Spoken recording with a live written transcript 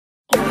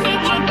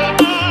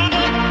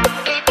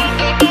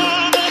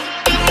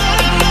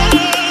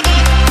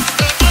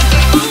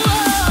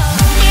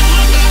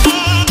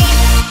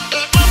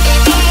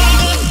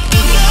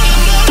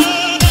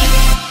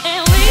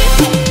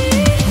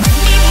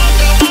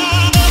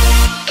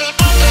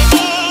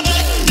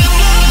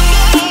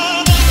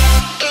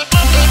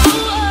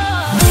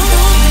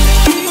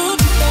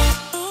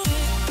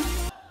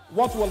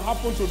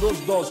happen to those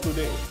doors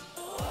today?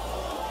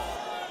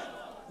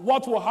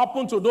 What will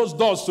happen to those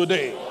doors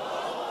today?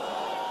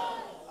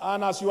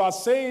 And as you are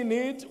saying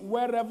it,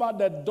 wherever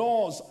the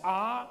doors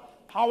are,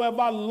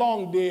 however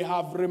long they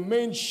have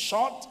remained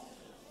shut,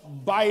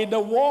 by the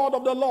word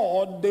of the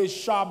Lord, they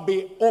shall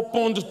be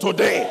opened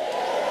today.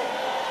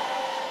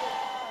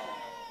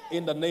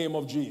 In the name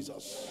of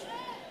Jesus.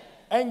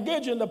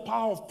 Engage in the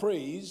power of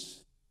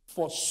praise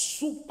for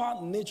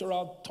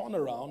supernatural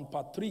turnaround,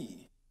 part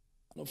 3.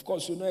 And of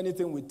course, you know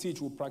anything we teach,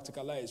 we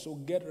practicalize. So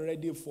get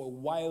ready for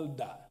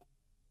wilder.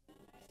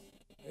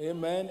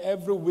 Amen.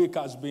 Every week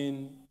has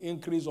been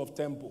increase of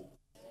tempo.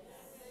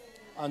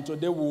 And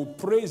today we will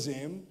praise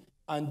him.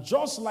 And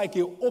just like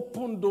he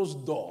opened those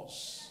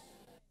doors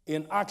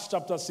in Acts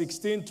chapter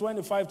 16,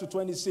 25 to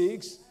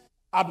 26,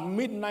 at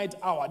midnight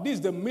hour. This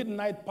is the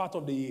midnight part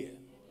of the year.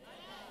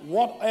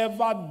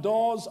 Whatever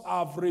doors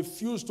have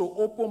refused to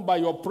open by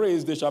your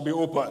praise, they shall be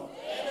opened.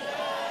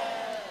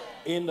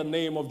 In the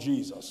name of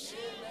Jesus.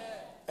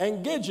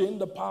 Engaging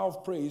the power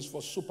of praise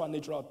for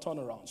supernatural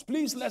turnarounds.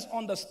 Please, let's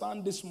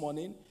understand this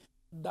morning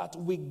that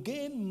we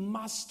gain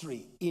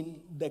mastery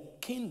in the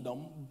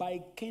kingdom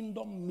by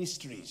kingdom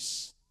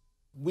mysteries.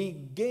 We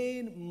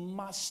gain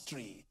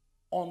mastery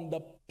on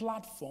the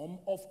platform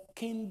of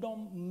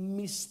kingdom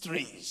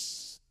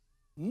mysteries.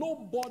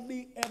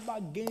 Nobody ever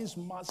gains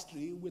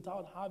mastery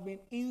without having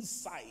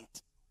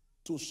insight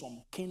to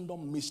some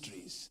kingdom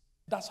mysteries.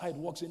 That's how it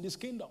works in this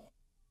kingdom.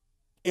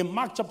 In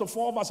Mark chapter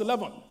 4, verse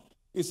 11,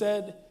 he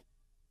said,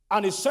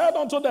 and he said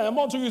unto them,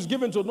 unto you is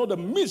given to know the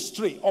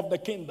mystery of the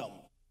kingdom.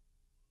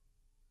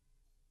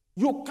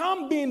 You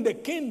can't be in the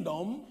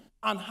kingdom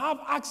and have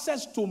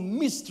access to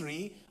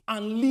mystery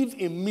and live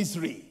in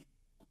misery.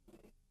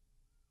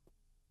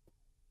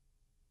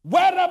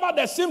 Wherever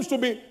there seems to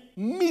be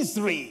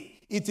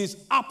misery, it is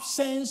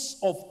absence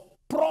of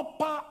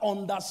proper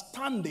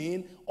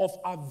understanding of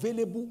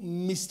available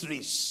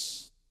mysteries.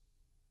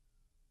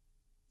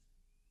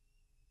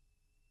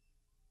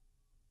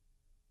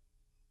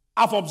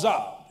 I've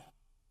observed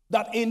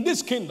that in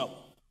this kingdom,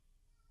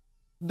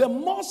 the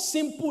more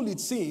simple it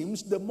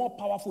seems, the more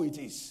powerful it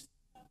is.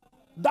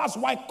 That's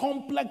why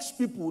complex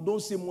people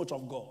don't see much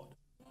of God.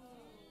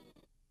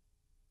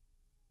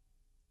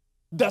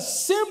 The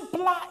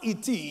simpler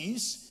it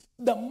is,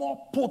 the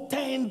more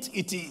potent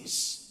it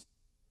is.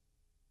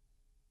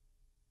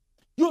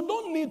 You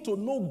don't need to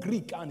know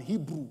Greek and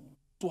Hebrew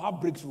to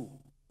have breakthrough.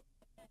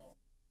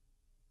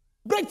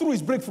 Breakthrough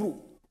is breakthrough.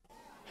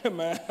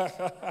 Amen.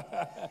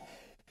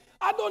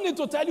 I don't need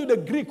to tell you the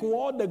Greek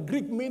word, the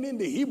Greek meaning,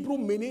 the Hebrew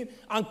meaning,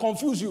 and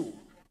confuse you.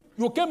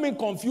 You came in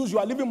confused, you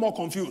are living more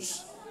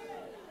confused.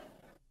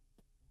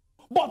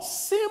 But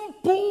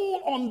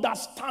simple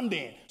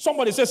understanding.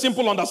 Somebody say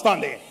simple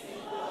understanding.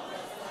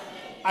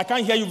 I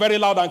can't hear you very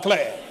loud and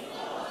clear.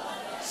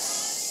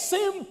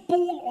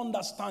 Simple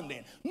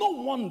understanding. No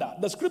wonder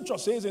the scripture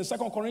says in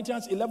 2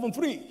 Corinthians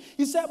 11:3,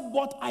 he said,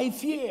 but I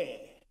fear,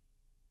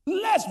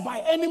 lest by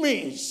any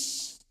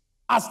means,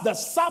 as the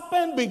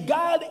serpent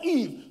beguiled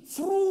Eve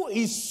through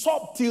his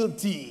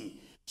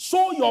subtlety,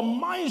 so your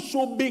mind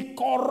should be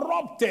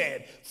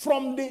corrupted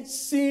from the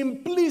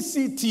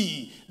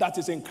simplicity that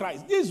is in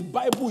Christ. This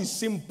Bible is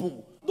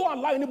simple. Don't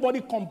allow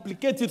anybody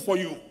complicate it for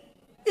you.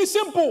 It's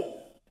simple.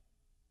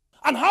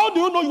 And how do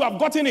you know you have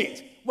gotten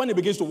it? When it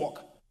begins to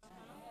work.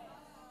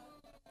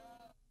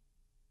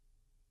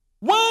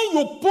 When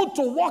you put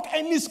to work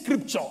any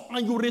scripture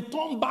and you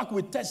return back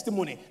with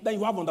testimony, then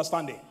you have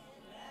understanding.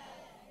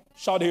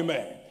 Shout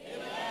amen.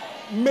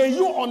 Amen. May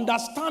you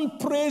understand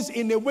praise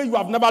in a way you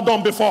have never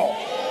done before.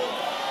 Amen.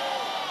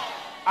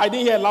 I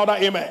didn't hear a louder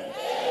amen.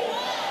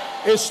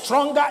 Amen. A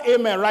stronger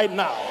amen right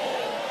now.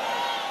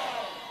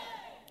 Amen.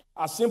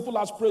 As simple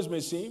as praise may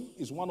seem,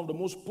 is one of the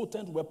most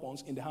potent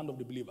weapons in the hand of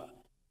the believer.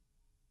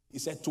 He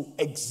said to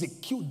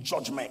execute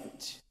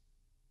judgment.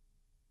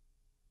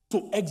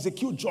 To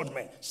execute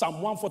judgment.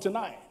 Psalm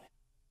 149.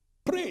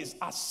 Praise,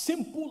 as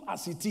simple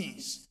as it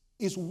is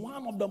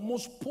one of the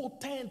most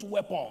potent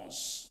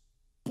weapons.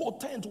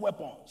 Potent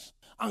weapons.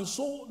 And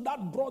so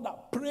that brother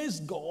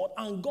praised God,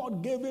 and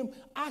God gave him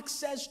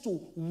access to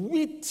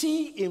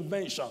witty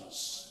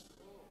inventions.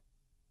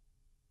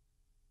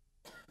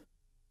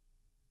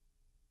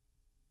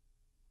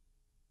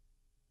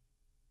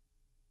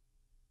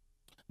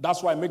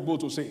 That's why I make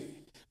bold to say,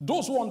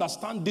 those who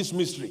understand this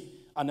mystery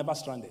are never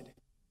stranded.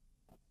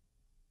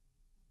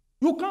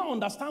 You can't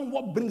understand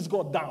what brings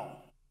God down,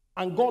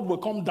 and God will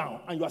come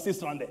down, and you are still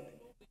stranded.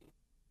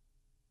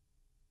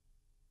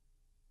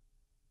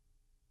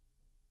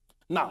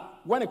 Now,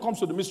 when it comes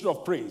to the mystery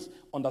of praise,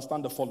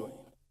 understand the following.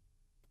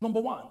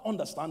 Number one,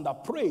 understand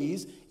that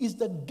praise is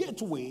the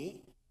gateway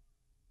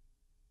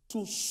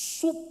to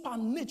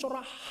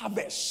supernatural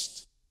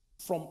harvest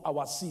from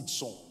our seed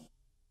sown.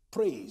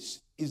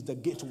 Praise is the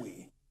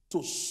gateway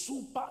to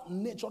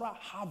supernatural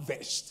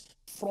harvest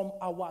from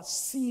our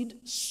seed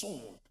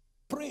sown.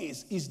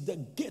 Praise is the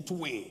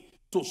gateway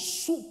to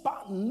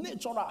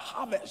supernatural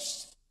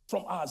harvest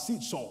from our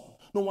seed sown.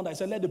 No wonder I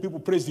said, let the people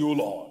praise the O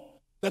Lord.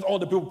 Let all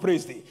the people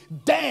praise thee.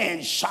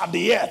 Then shall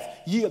the earth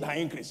yield her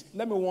increase.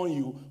 Let me warn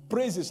you,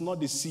 praise is not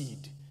the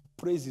seed.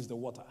 Praise is the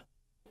water.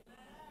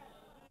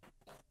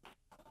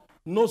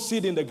 No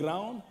seed in the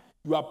ground.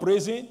 You are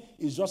praising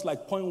is just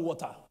like pouring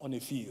water on a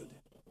field.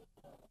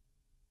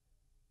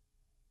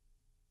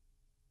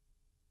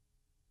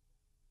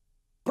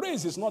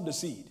 Praise is not the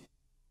seed.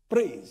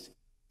 Praise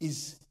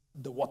is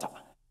the water.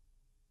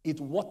 It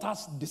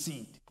waters the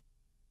seed.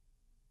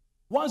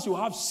 Once you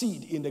have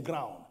seed in the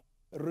ground,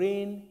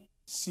 rain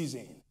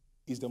season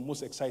is the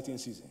most exciting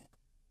season.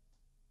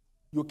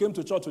 You came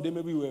to church today,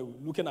 maybe you were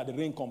looking at the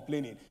rain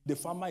complaining. The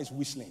farmer is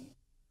whistling.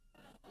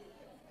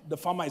 The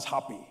farmer is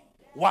happy.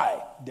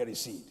 Why? There is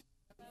seed.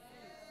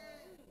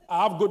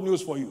 I have good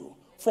news for you.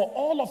 For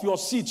all of your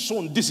seed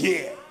sown this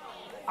year,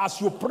 as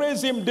you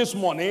praise him this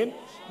morning,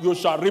 you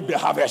shall reap the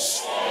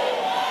harvest.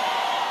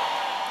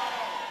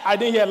 I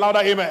didn't hear louder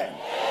amen.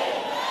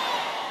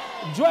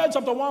 Joel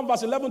chapter 1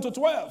 verse 11 to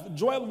 12.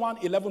 Joel 1,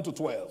 11 to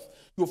 12.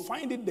 You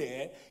find it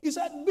there. He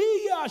said, be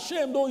ye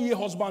ashamed, O ye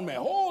husbandmen,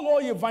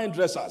 all ye vine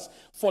dressers,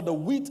 for the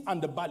wheat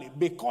and the barley,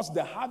 because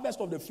the harvest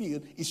of the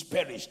field is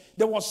perished.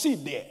 There was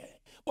seed there.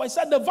 But he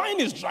said the vine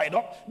is dried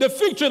up, the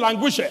fig tree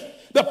languishing,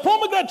 the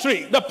pomegranate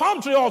tree, the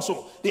palm tree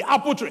also, the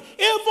apple tree,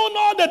 even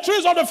all the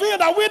trees of the field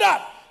are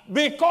withered,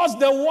 because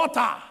the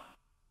water.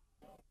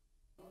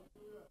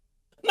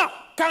 Now,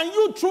 can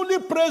you truly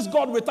praise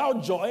God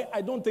without joy?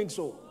 I don't think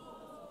so.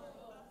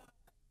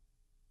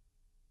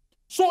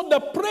 So the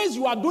praise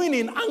you are doing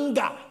in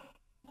anger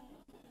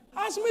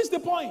has missed the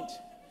point.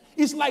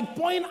 It's like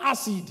pouring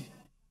acid.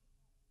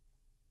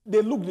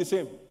 They look the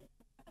same.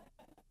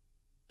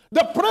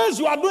 The praise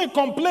you are doing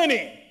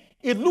complaining,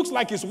 it looks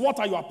like it's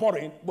water you are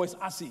pouring, but it's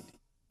acid.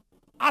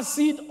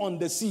 Acid on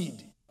the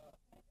seed.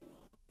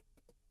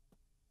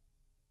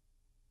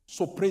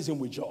 So praise him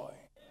with joy.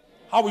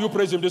 How will you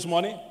praise him this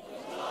morning?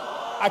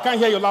 I can't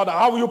hear you louder.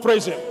 How will you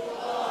praise him?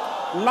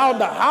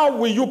 Louder. How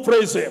will you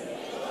praise him?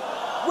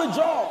 With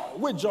joy.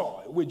 With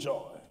joy. With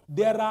joy.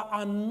 There are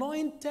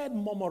anointed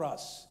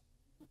murmurers.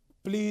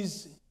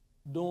 Please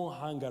don't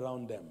hang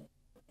around them.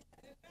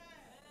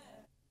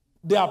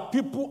 There are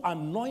people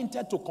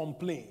anointed to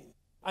complain.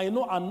 I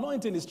know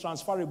anointing is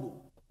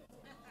transferable.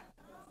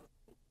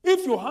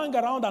 If you hang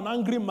around an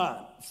angry man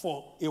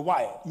for a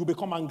while, you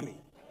become angry.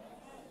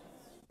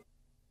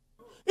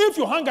 If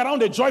you hang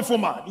around a joyful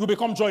man, you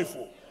become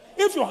joyful.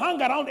 If you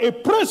hang around a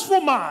praiseful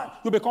man,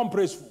 you become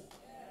praiseful.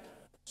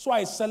 So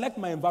I select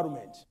my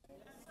environment.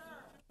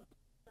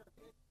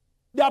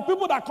 There are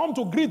people that come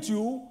to greet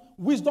you,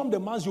 wisdom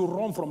demands you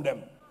run from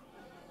them.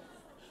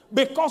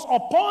 Because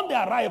upon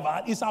their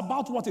arrival, it's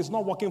about what is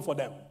not working for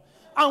them.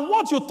 And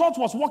what you thought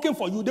was working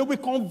for you, they will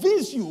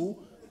convince you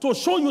to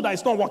show you that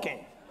it's not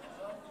working.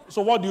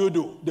 So what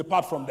do?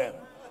 Depart from them.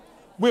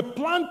 We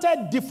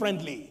planted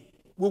differently.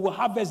 We will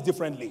harvest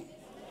differently.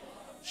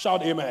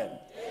 Shout amen. Amen.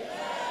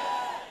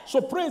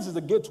 So praise is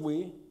the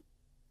gateway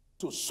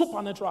to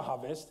supernatural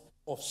harvest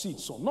of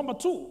seeds. So number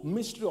 2,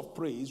 mystery of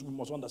praise we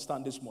must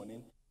understand this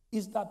morning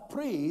is that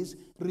praise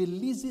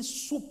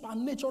releases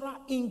supernatural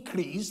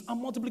increase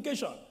and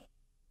multiplication.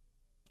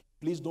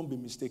 Please don't be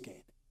mistaken.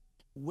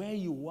 Where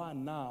you are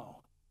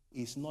now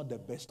is not the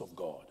best of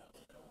God.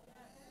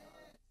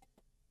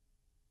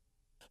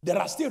 There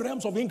are still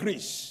realms of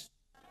increase.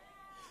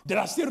 There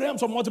are still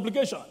realms of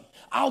multiplication.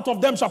 Out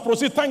of them shall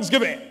proceed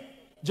thanksgiving.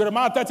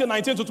 Jeremiah 30,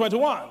 19 to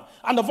 21.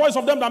 And the voice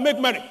of them that make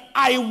merry,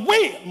 I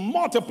will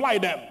multiply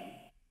them.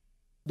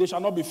 They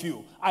shall not be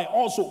few. I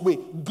also will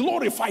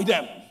glorify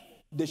them.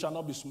 They shall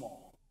not be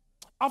small.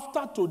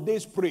 After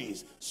today's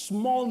praise,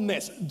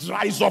 smallness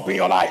dries up in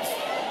your life.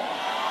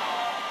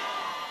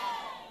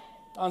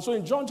 And so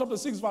in John chapter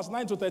 6, verse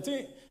 9 to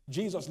 13,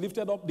 Jesus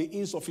lifted up the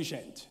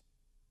insufficient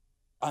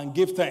and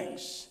gave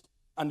thanks,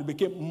 and it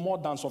became more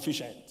than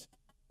sufficient.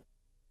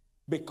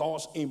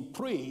 Because in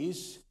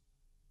praise,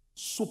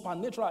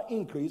 supernatural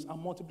increase and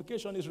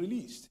multiplication is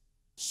released.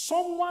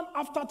 Someone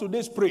after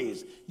today's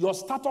praise, your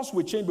status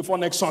will change before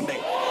next Sunday.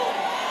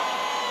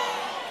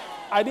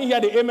 I didn't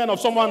hear the amen of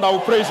someone that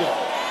will praise him.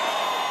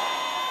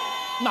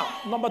 Now,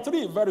 number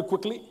 3, very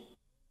quickly,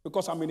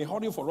 because I'm in a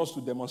hurry for us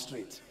to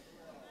demonstrate.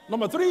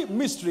 Number 3,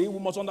 mystery we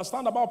must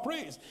understand about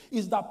praise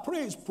is that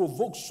praise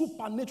provokes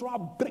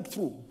supernatural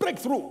breakthrough.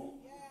 Breakthrough.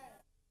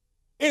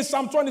 In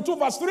Psalm 22,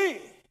 verse 3,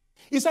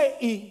 he said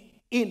he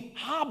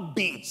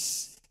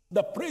inhabits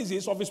the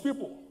praises of his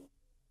people.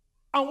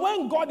 And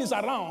when God is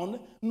around,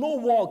 no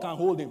wall can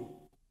hold him.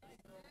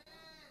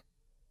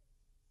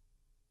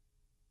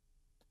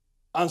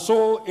 And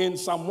so in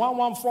Psalm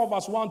 114,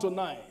 verse 1 to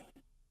 9,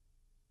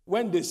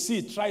 when the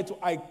sea tried to,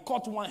 I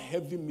caught one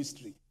heavy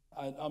mystery.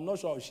 I'm not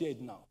sure I'll share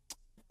it now.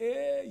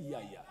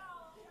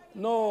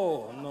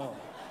 No.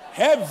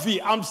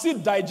 Heavy. I'm still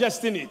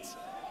digesting it.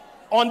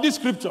 On this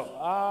scripture.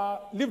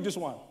 Leave this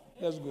one.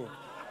 Let's go.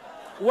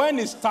 When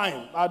it's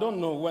time, I don't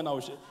know when I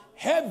will share.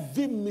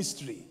 Heavy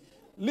mystery.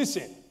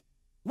 Listen.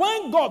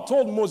 When God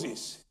told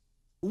Moses,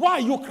 why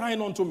are you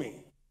crying unto me?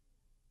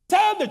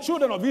 Tell the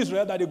children of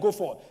Israel that they go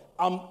forward.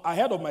 I'm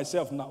ahead of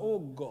myself now. Oh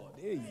God.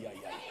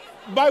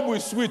 Bible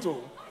is sweet.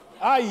 Oh.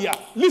 Yeah.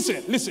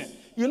 Listen.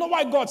 You know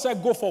why God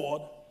said go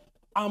forward?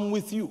 I'm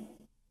with you.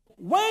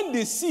 When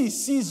the sea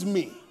sees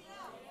me,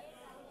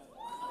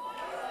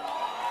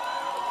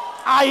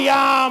 I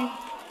am.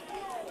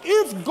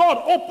 If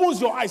God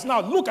opens your eyes,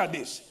 now look at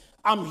this.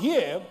 I'm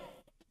here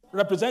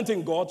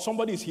representing God.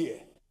 Somebody's here.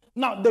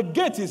 Now the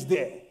gate is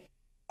there.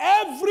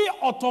 Every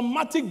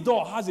automatic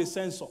door has a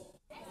sensor.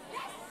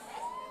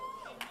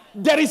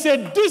 There is a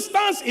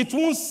distance it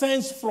won't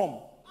sense from.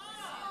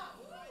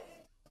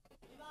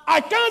 I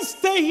can't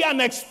stay here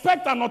and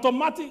expect an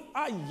automatic.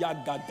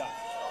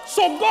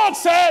 So God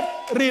said,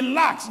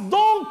 relax,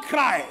 don't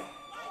cry.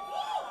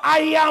 I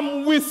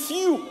am with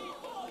you.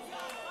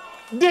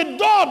 The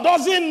door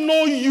doesn't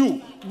know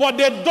you, but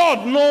the door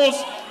knows.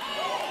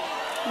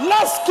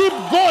 Let's keep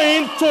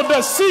going to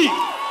the sea.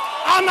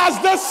 And as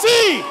the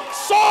sea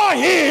saw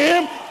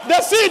him,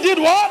 the sea did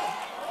what?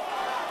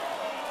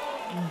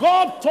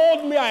 God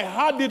told me I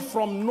heard it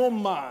from no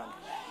man.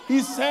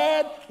 He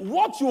said,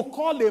 what you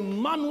call a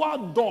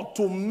manual door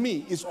to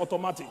me is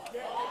automatic.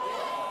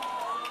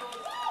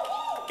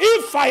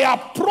 If I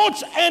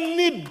approach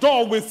any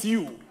door with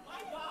you,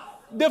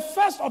 the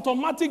first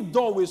automatic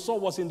door we saw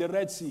was in the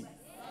Red Sea.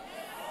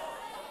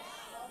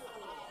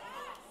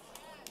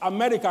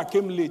 America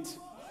came late.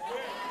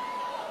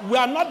 We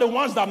are not the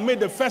ones that made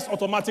the first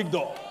automatic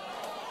door.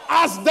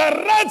 As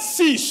the Red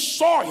Sea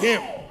saw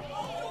him,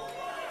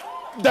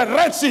 the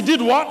Red Sea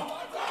did what?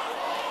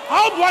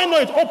 How do I know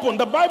it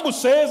opened? The Bible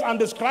says and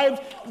describes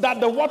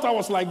that the water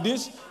was like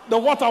this. The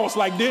water was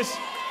like this.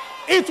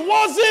 It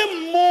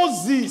wasn't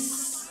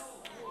Moses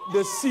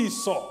the sea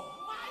saw.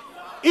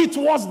 It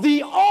was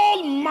the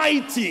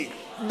Almighty,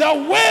 the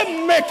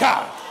way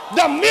maker,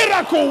 the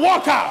miracle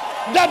worker,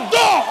 the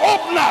door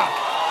opener.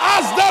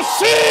 As the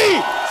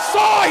sea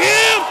saw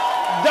him,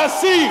 the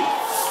sea.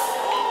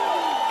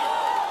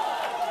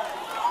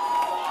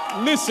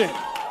 Listen,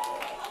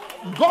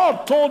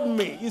 God told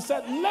me, he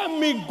said, let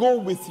me go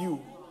with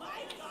you.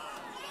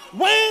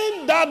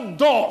 When that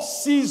door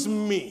sees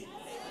me,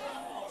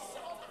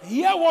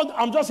 hear what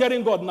I'm just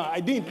hearing God now. I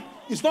didn't.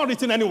 It's not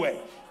written anywhere.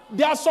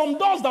 There are some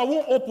doors that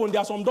won't open.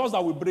 There are some doors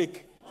that will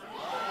break.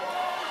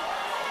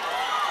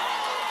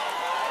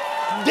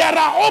 There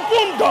are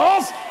open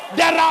doors.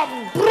 There are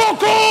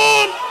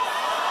broken.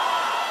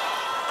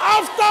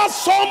 After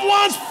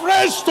someone's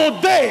praise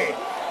today,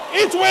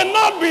 it will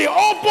not be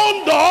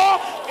open door.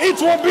 It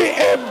will be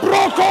a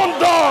broken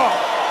door.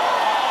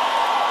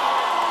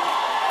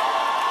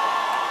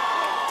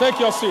 Take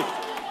your seat.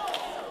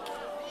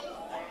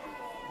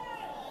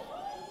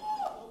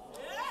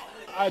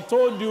 I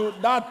told you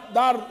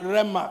that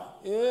rema.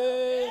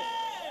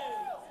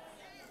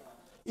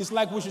 It's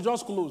like we should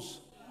just close.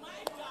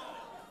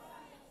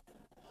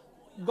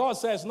 God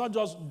says, not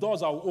just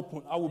doors I will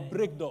open, I will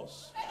break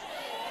doors.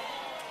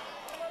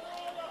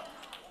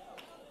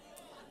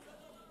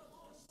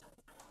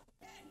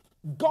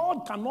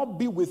 God cannot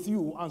be with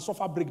you and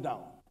suffer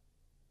breakdown.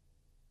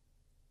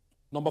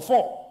 Number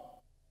 4,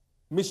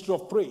 mystery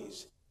of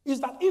praise,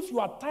 is that if you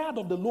are tired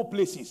of the low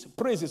places,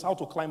 praise is how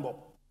to climb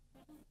up.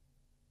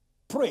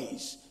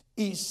 Praise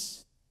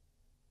is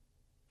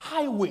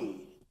highway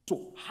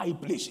to high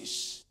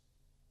places.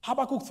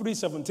 Habakkuk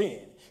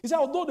 3:17. He said,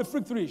 although the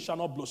fig tree shall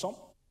not blossom,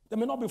 there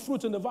may not be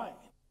fruit in the vine.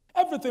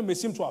 Everything may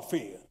seem to have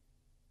failed.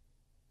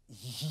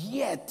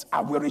 Yet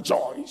I will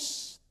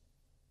rejoice.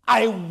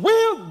 I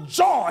will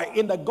joy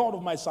in the God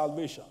of my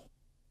salvation.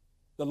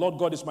 The Lord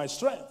God is my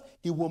strength.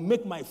 He will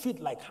make my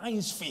feet like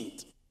hinds'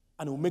 feet,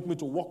 and he will make me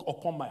to walk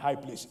upon my high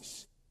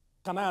places.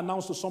 Can I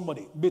announce to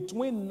somebody,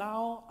 between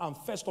now and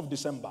 1st of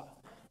December,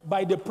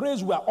 by the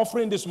praise we are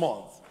offering this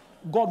month,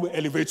 God will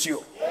elevate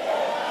you.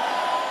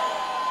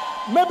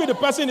 Maybe the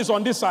person is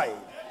on this side.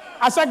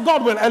 I said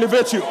God will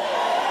elevate you.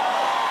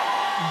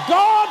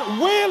 God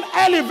will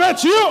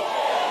elevate you.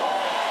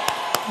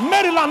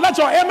 Maryland, let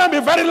your amen be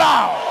very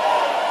loud.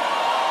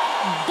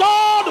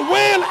 God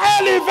will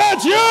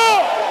elevate you.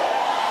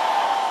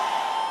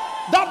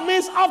 That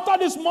means after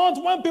this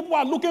month, when people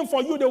are looking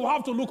for you, they will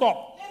have to look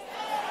up.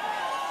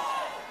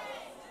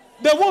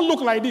 They won't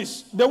look like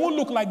this. They won't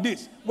look like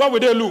this. Where will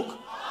they look?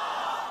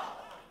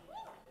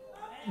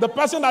 The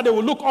person that they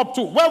will look up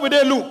to, where will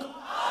they look?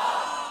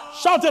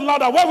 Shout it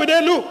louder. Where will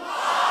they look?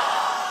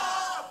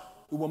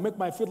 It will make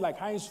my feet like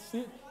hinds'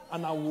 feet,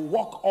 and I will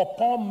walk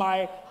upon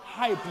my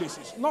high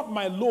places, not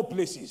my low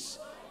places,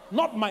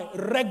 not my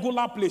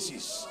regular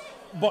places,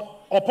 but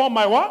upon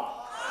my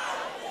what?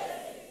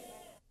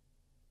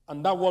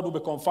 And that word will be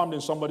confirmed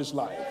in somebody's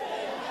life.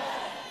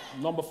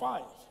 Number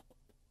 5.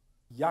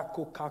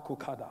 Yako kako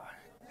kada.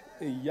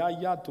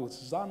 Eyaya to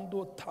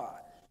zando ta.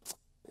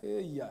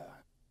 Eya.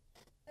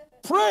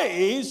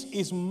 Praise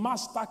is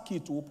master key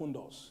to open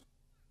doors.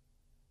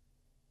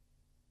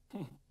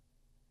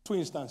 2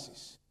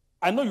 instances.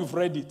 I know you've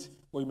read it,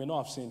 but you may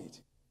not have seen it.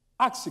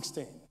 Acts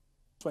 16,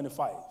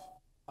 25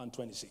 and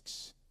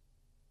 26.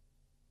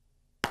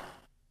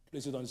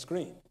 Place it on the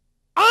screen.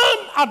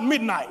 And at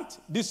midnight,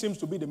 this seems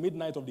to be the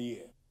midnight of the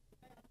year,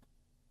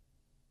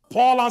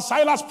 Paul and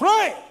Silas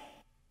pray,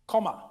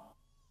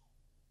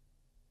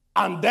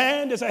 And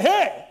then they say,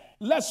 hey,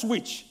 let's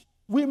switch.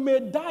 We may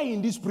die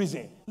in this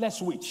prison. Let's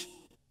switch.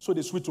 So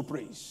they switch to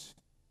praise.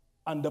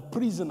 And the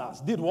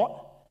prisoners did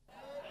what?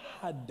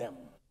 Had them.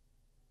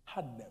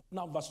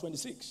 Now verse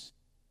 26.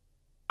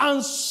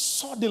 And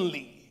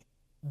suddenly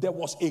there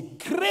was a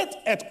great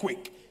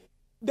earthquake.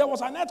 There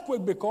was an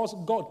earthquake because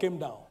God came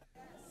down.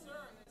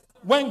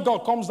 When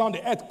God comes down,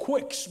 the earth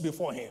quakes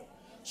before him.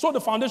 So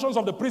the foundations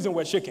of the prison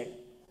were shaken.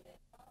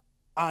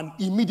 And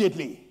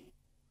immediately,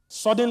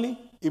 suddenly,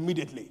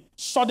 immediately.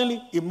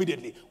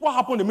 What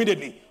happened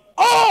immediately?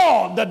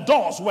 All the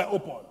doors were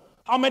open.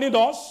 How many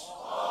doors?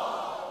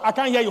 I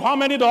can't hear you. How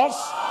many doors?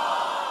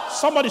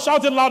 Somebody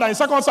shout it louder in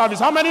second service.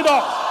 How many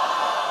doors?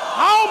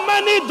 How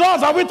many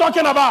doors are we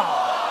talking about?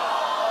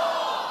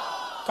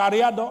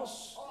 Career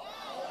doors,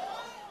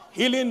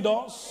 healing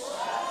doors,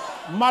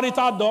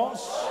 marital doors,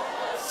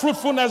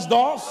 fruitfulness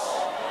doors,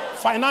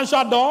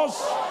 financial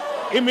doors,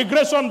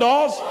 immigration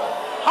doors.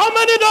 How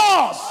many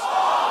doors?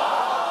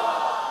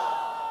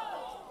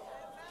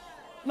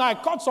 Now I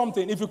caught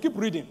something. If you keep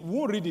reading, we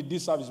won't read it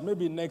this service.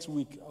 Maybe next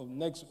week or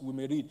next we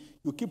may read.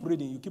 You keep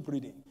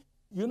reading.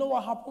 You know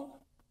what happened?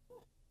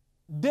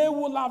 They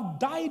will have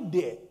died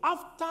there.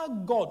 After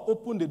God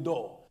opened the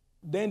door,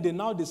 then they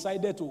now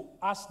decided to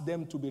ask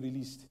them to be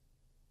released.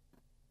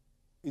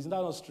 Isn't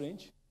that not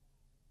strange?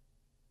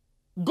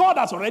 God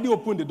has already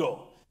opened the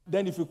door.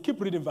 Then if you keep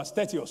reading verse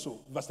 30 or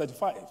so, verse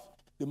 35,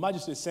 the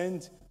magistrate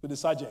sent to the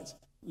sergeants,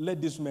 let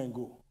this man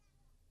go.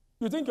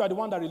 You think you are the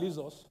one that released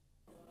us?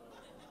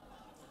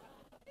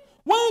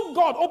 When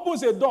God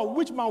opens a door,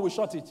 which man will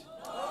shut it?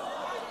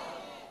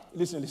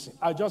 Listen.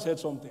 I just heard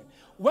something.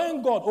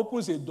 When God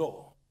opens a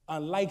door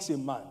and likes a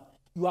man,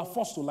 you are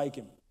forced to like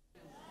him.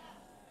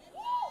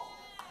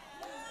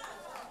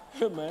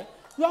 Amen.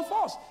 You are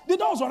forced. The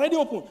door was already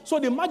open. So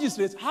the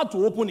magistrates had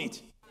to open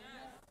it.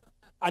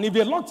 And if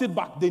they locked it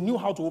back, they knew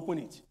how to open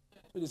it.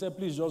 So they said,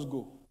 please just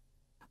go.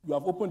 You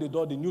have opened the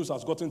door. The news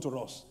has gotten to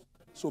us.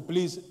 So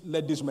please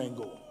let this man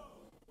go.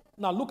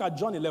 Now look at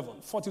John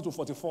 11, 40 to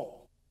 44.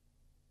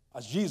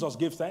 As Jesus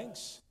gave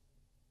thanks,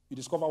 you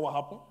discover what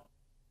happened.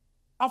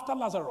 After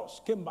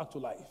Lazarus came back to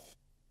life,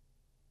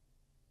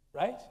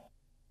 right?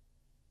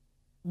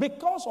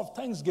 Because of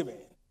thanksgiving,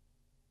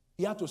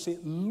 he had to say,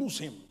 loose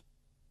him.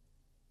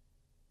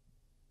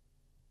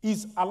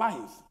 He's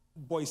alive,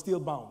 but he's still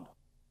bound.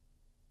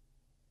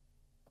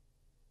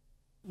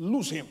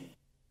 Loose him.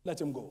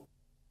 Let him go.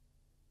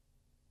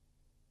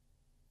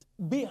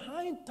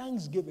 Behind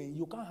thanksgiving,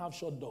 you can't have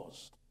shut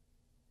doors.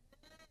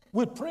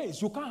 With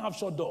praise, you can't have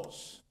shut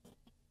doors.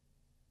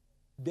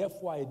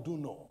 Therefore, I do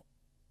know,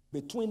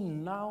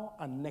 between now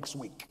and next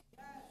week,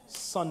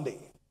 Sunday,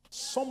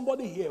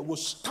 somebody here will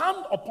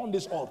stand upon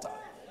this altar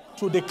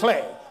to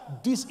declare,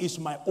 this is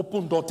my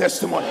open door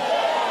testimony.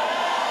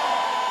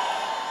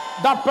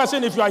 That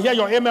person, if you are here,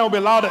 your amen will be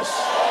loudest.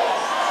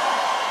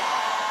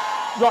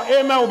 Your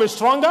amen will be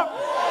stronger.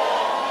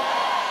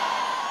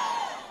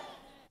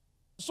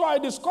 So I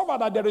discovered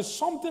that there is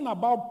something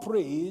about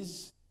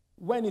praise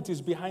when it is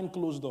behind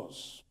closed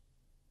doors.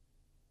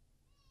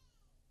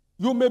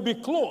 You may be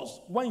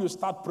closed when you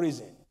start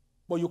praising,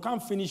 but you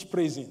can't finish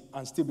praising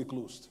and still be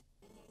closed.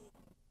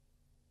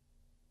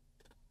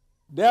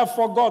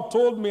 Therefore, God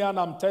told me, and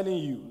I'm telling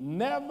you,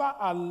 never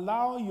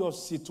allow your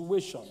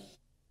situation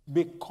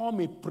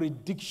become a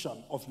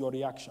prediction of your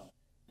reaction.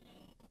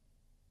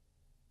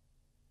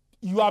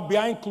 You are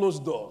behind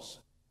closed doors.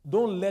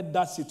 Don't let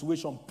that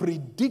situation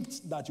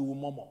predict that you will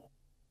murmur.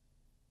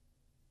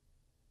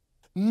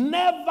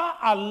 Never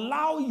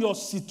allow your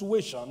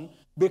situation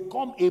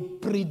become a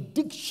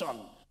prediction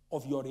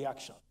of your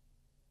reaction.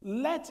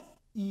 Let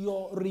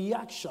your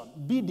reaction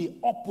be the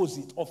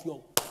opposite of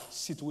your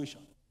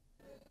situation.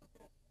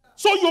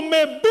 So you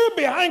may be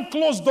behind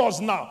closed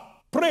doors now.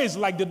 Praise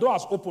like the door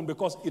has opened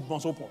because it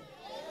must open.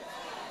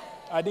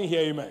 I didn't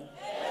hear amen.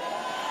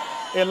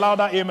 A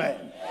louder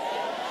amen.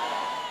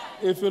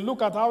 If you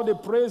look at how they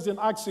praised in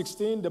Acts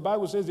 16, the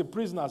Bible says the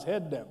prisoners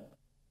heard them.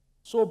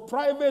 So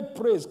private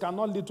praise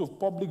cannot lead to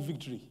public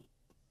victory.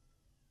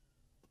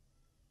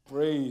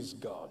 Praise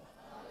God.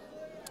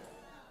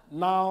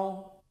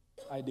 Now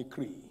I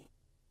decree,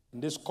 in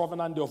this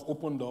covenant day of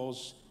open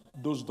doors,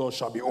 those doors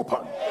shall be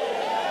opened.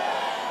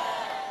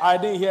 I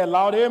didn't hear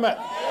loud amen.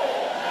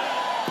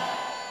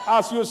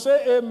 As you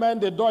say amen,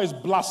 the door is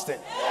blasted.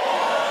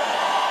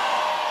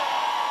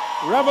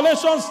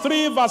 Revelations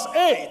 3 verse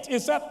 8,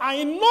 it said,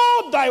 I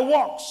know thy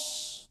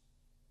works.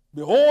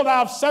 Behold, I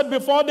have set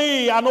before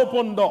thee an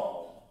open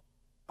door,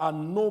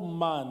 and no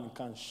man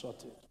can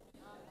shut it.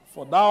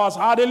 For thou hast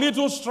had a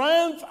little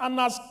strength, and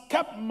hast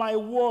kept my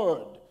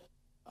word,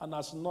 and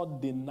hast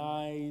not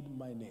denied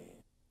my name.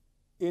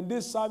 In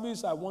this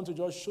service, I want to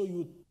just show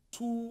you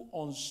 2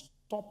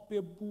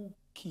 unstoppable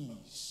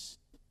keys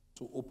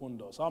to open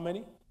doors. How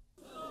many?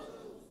 2.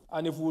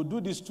 And if we do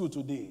these 2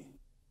 today,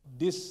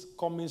 this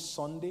coming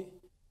Sunday,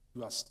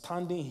 you are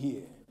standing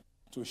here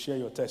to share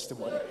your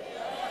testimony.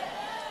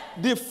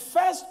 The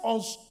first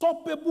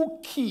unstoppable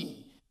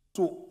key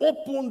to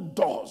open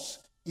doors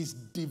is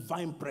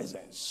divine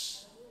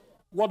presence.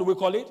 What do we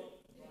call it?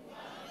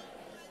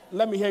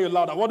 Let me hear you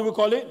louder. What do we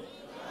call it?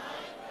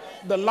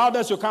 The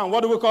loudest you can.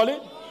 What do we call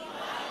it?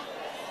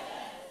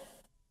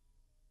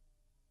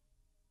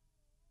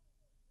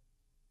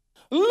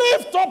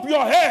 Lift up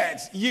your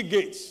heads, ye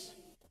gates.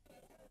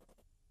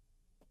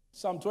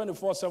 Psalm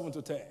 24,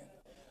 7-10.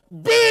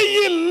 Be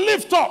ye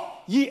lift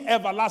up, ye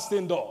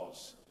everlasting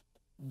doors,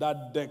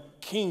 that the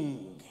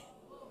King.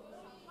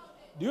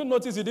 Do you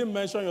notice he didn't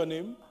mention your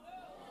name?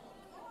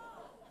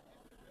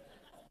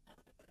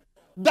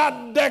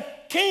 That the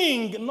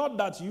King, not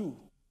that you.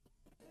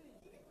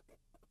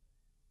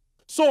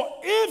 So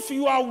if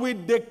you are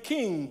with the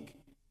King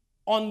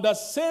on the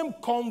same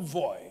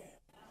convoy,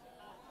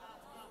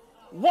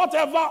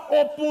 whatever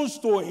opens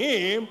to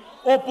him,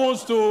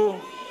 opens to...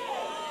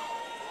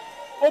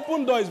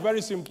 Open door is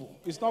very simple.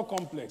 It's not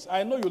complex.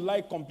 I know you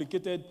like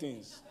complicated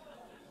things.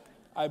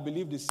 I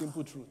believe the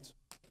simple truth.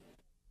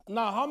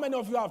 Now, how many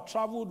of you have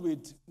traveled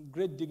with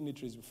great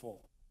dignitaries before?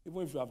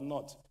 Even if you have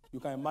not, you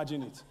can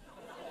imagine it.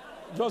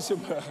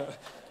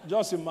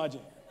 Just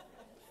imagine.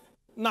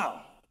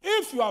 Now,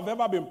 if you have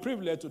ever been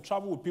privileged to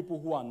travel with people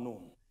who are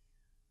known,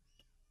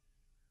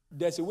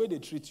 there's a way they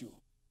treat you.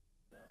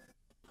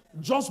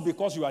 Just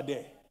because you are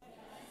there.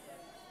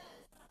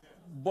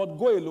 But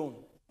go alone.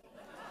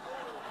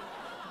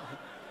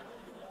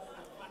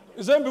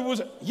 The same people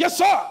say, yes,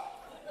 sir.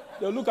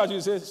 They'll look at you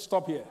and say,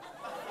 stop here.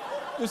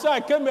 You say, I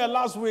came here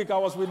last week. I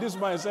was with this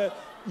man. He said,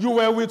 you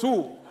were with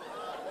who?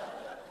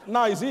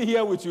 Now, is he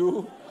here with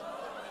you?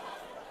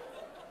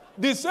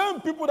 The same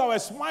people that were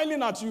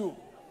smiling at you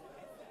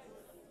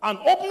and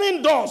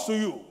opening doors to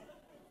you,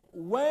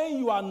 when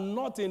you are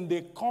not in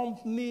the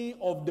company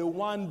of the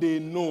one they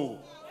know,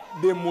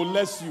 they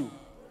molest you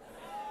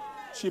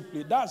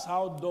cheaply. That's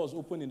how doors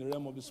open in the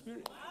realm of the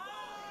spirit.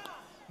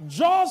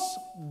 Just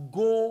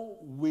go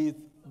with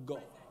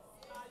God.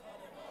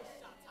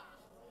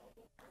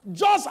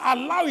 Just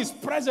allow his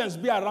presence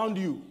be around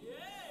you.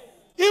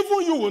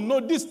 Even you will know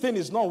this thing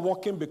is not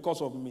working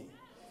because of me.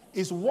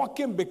 It's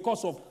working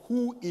because of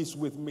who is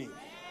with me.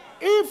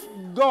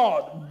 If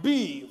God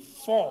be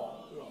for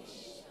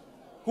us,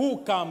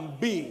 who can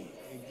be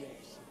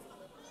against?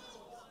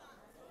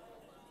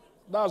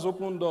 That's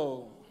open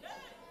door.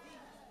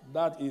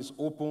 That is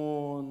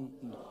open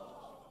door.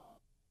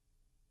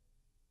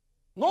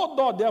 No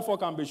door, therefore,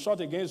 can be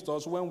shut against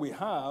us when we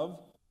have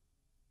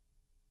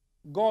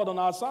God on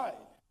our side.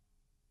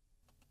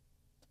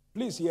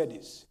 Please hear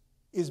this.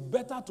 It's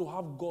better to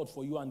have God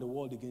for you and the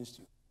world against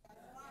you.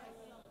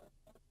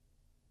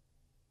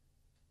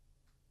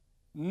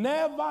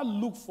 Never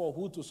look for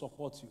who to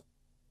support you.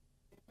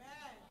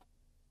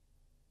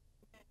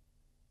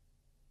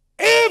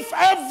 If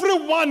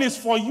everyone is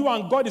for you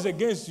and God is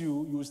against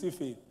you, you will still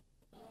fail.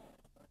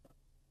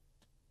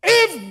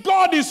 If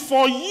God is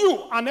for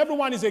you and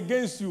everyone is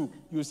against you,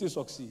 you will still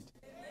succeed.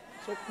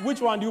 So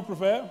which one do you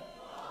prefer?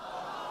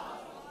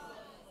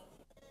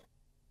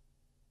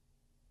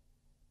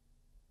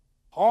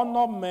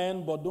 Honor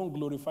men, but don't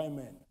glorify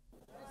men.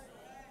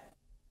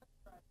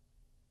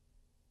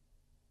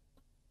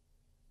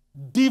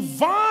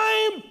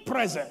 Divine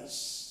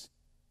presence.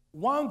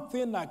 One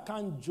thing I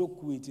can't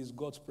joke with is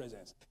God's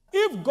presence.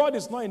 If God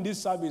is not in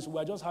this service, we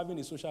are just having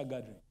a social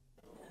gathering.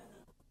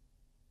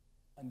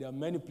 And there are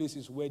many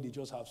places where they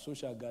just have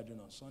social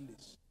gathering on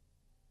Sundays.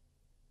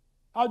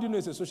 How do you know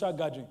it's a social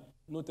gathering?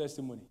 No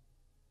testimony.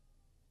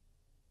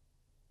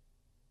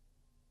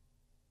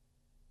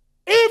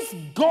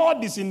 If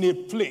God is in a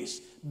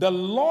place, the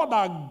Lord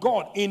our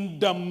God in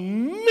the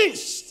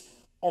midst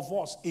of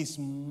us is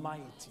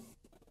mighty.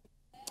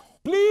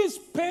 Please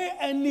pay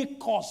any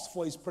cost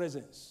for his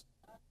presence.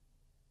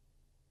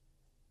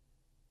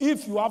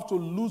 If you have to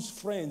lose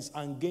friends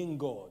and gain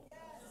God,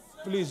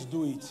 please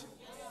do it.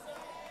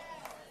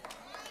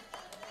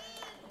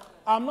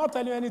 I'm not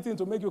telling you anything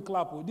to make you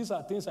clap. These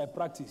are things I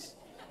practice.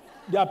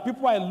 There are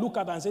people I look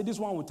at and say, this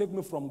one will take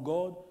me from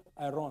God.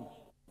 I run.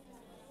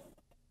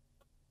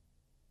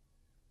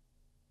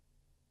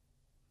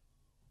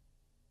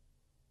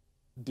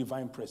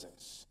 Divine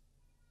presence.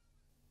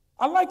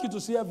 I'd like you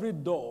to see every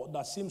door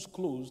that seems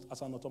closed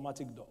as an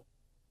automatic door.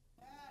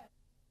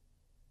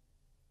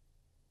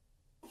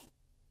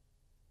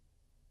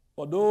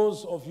 For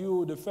those of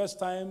you, the first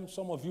time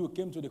some of you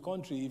came to the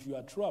country, if you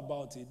are true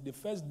about it, the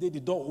first day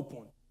the door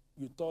opened,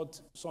 you thought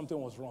something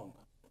was wrong.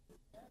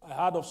 I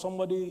heard of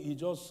somebody, he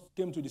just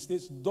came to the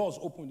States, doors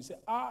opened. He said,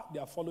 they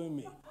are following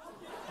me.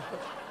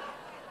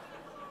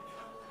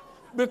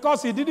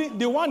 Because he didn't,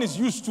 the one is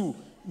used to,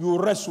 you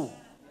wrestle.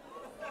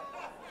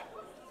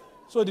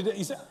 So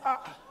he said,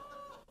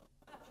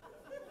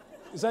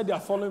 He said, they are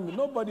following me.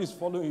 Nobody is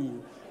following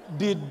you.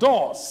 The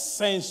door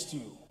sensed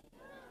you.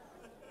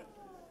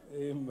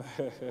 Amen.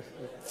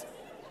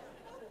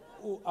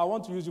 Oh, I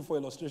want to use you for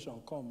illustration.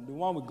 Come. The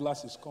one with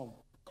glasses, come.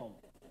 Come.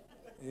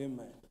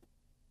 Amen.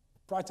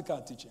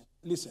 Practical teaching.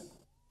 Listen.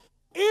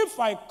 If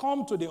I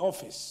come to the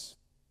office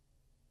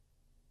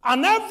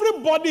and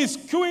everybody is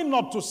queuing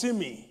up to see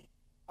me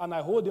and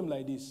I hold him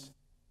like this,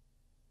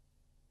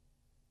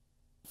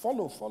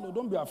 follow.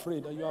 Don't be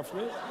afraid. Are you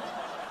afraid?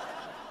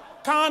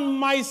 Can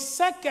my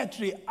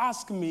secretary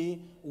ask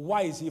me,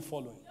 why is he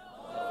following?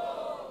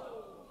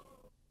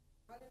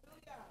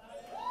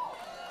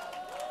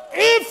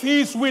 If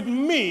he's with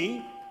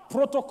me,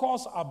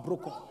 protocols are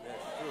broken.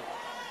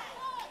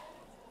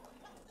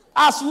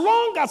 As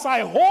long as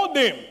I hold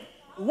him,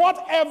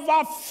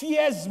 whatever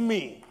fears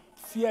me,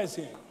 fears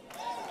him.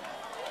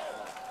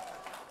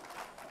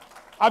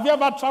 Have you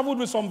ever traveled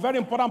with some very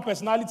important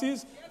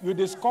personalities? You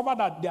discover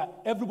that they are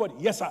everybody.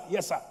 Yes, sir.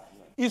 Yes, sir.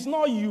 It's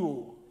not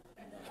you.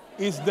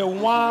 It's the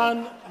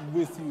one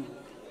with you.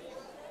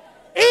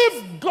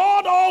 If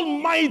God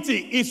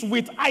Almighty is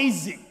with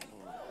Isaac,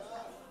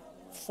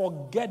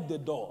 forget the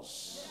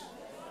doors.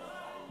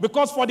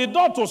 Because for the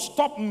door to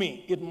stop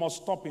me, it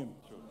must stop him.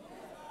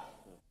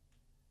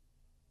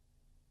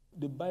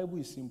 The Bible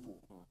is simple.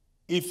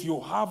 If you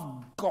have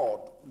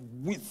God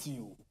with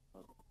you,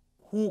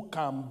 who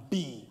can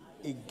be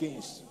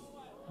against you?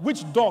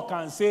 Which door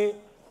can say,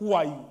 who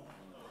are you?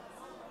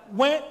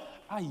 When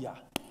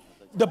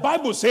the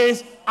Bible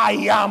says, I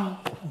am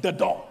the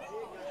door.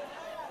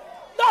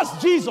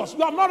 That's Jesus.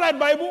 You have not read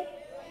Bible?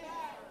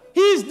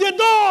 He's the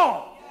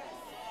door.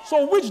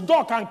 So which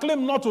door can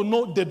claim not to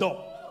know the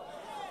door?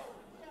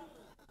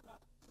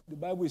 The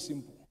Bible is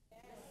simple.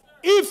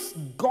 If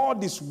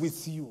God is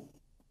with you,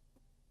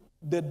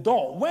 the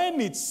door, when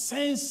it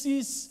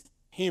senses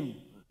him,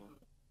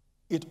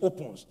 it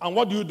opens. And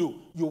what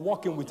do? You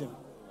walk in with him.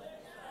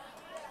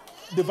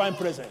 Divine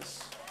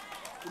presence.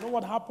 You know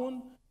what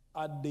happened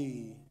at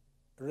the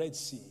Red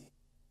Sea?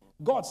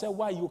 God said,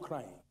 why are you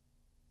crying?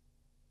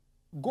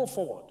 Go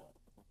forward.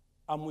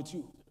 I'm with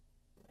you.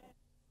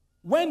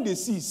 When the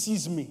sea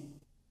sees me,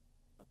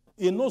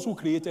 it knows who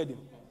created him.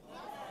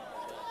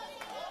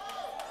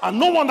 And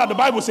no wonder the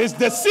Bible says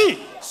the sea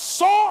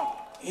saw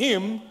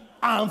him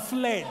and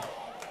fled.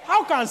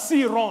 How can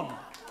sea run?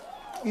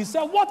 He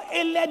said, what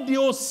ailed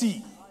thee,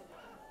 sea,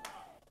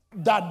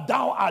 that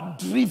thou art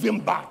driven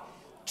back?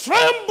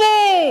 Tremble,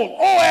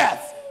 O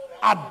earth,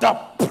 at the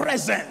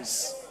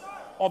presence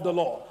of the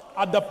Lord,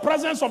 at the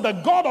presence of the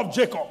God of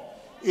Jacob.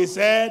 He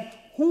said,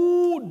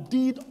 who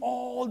did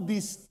all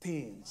these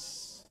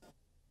things?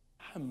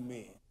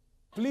 Amen.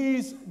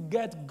 Please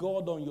get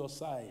God on your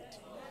side.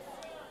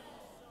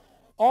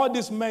 All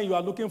these men you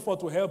are looking for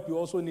to help, you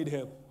also need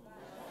help.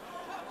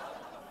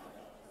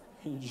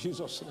 In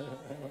Jesus' name.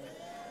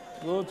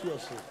 Go to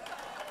yourself.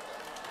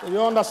 Do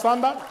you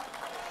understand that?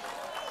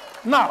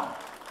 Now,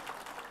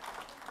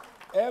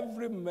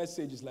 every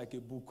message is like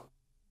a book.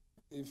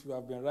 If you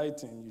have been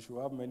writing, you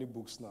should have many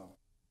books now.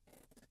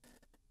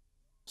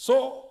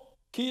 So,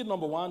 key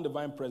number one,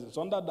 divine presence.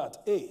 Under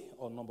that, A,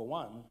 or number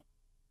one,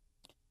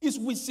 is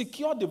we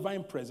secure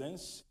divine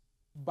presence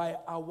by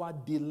our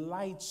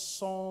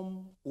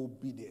delightsome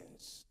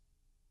obedience.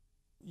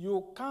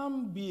 You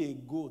can't be a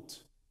goat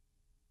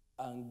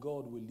and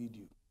God will lead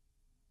you.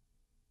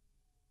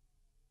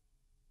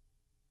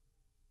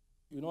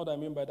 You know what I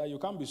mean by that? You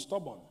can't be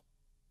stubborn.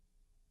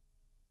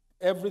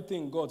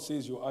 Everything God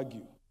says you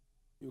argue.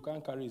 You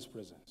can't carry his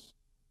presence.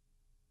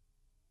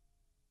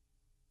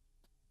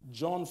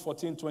 John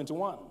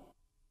 14:21.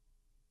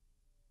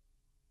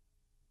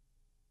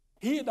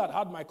 He that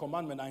had my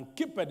commandment and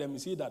keepeth them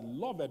is he that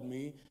loveth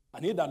me,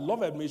 and he that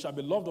loveth me shall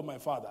be loved of my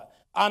Father.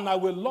 And I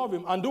will love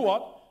him and do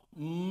what?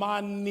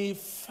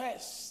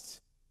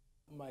 Manifest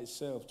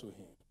myself to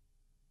him.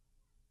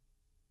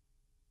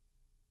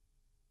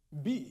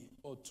 B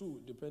or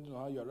 2, depending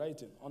on how you're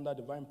writing, under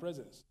divine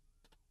presence.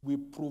 We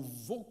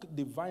provoke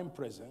divine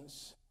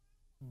presence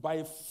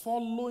by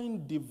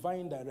following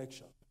divine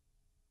direction.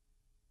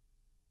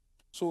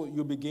 So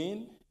you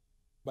begin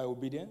by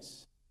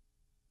obedience.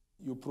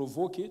 You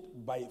provoke it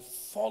by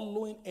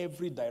following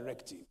every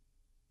directive.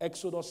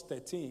 Exodus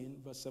 13,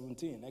 verse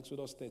 17.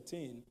 Exodus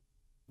 13,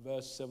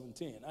 verse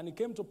 17. And it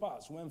came to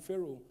pass when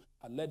Pharaoh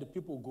had let the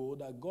people go,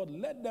 that God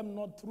led them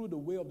not through the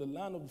way of the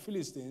land of the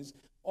Philistines,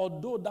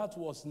 although that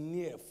was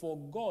near. For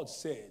God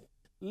said,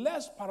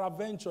 lest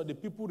peradventure the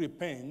people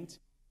repent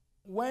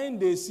when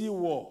they see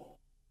war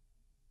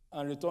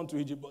and return to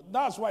Egypt. But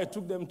that's why I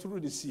took them through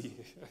the sea.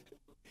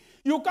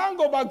 You can't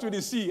go back to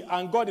the sea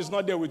and God is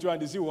not there with you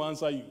and the sea will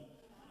answer you.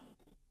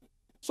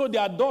 So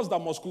there are doors that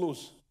must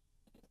close.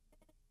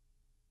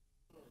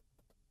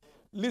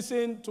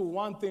 Listen to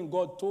one thing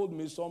God told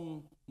me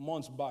some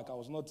months back. I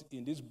was not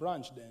in this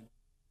branch then.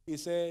 He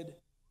said,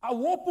 I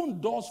will open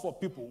doors for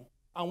people,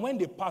 and when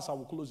they pass, I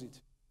will close it.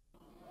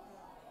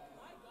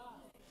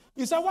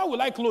 He said, why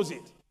will I close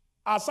it?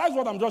 Aside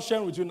what I'm just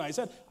sharing with you now, he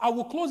said, I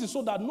will close it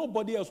so that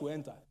nobody else will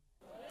enter.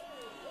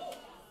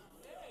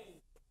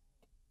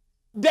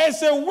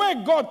 There's a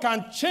way God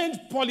can change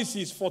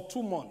policies for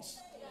 2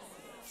 months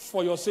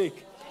for your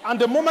sake. And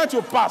the moment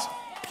you pass,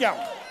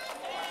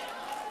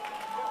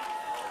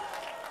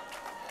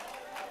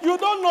 you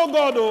don't know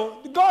God,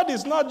 though. God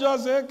is not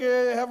just,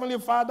 okay, Heavenly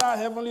Father,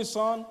 Heavenly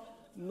Son.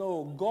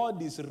 No,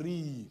 God is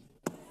real.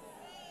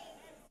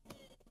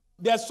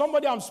 There's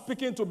somebody I'm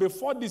speaking to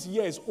before this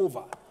year is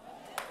over.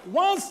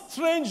 One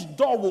strange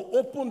door will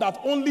open that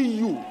only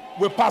you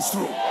will pass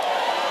through.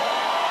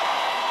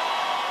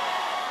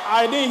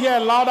 I didn't hear a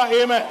louder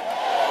amen.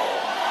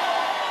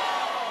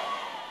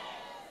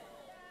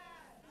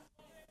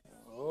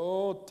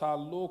 Oh,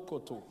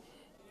 talokoto.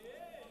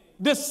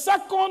 The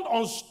second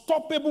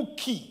unstoppable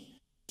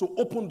key to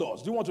open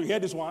doors. Do you want to hear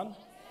this one?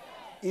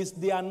 Is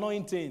the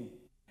anointing.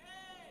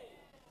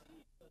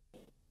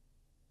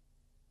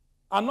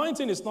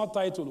 Anointing is not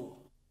title.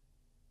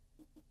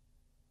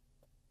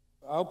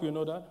 I hope you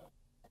know that.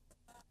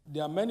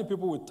 There are many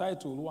people with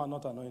title who are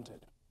not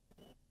anointed.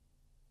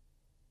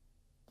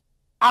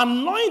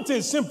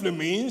 Anointing simply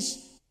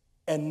means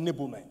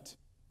enablement,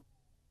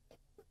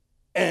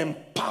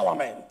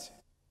 empowerment.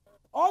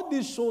 All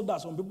these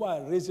shoulders when people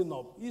are raising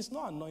up, it's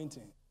not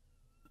anointing.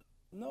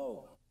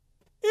 No.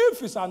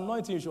 If it's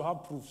anointing, you should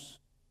have proofs.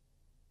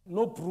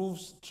 No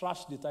proofs,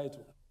 trash the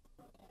title.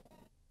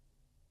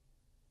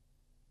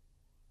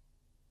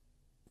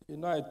 You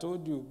know, I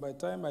told you, by the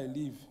time I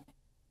leave,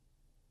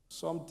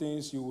 some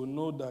things you will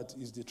know that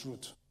is the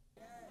truth.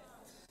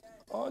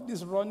 All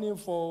this running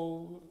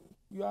for,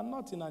 you are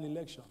not in an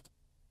election.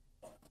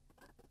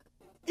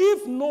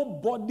 If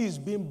nobody is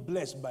being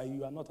blessed by you,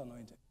 you are not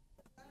anointed.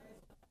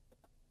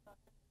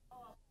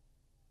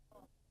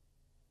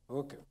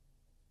 Okay.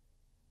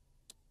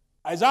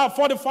 Isaiah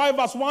 45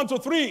 verse 1 to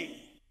 3.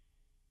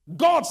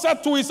 God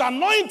said to his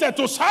anointed,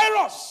 to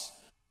Cyrus,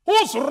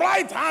 whose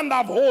right hand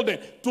I've holden,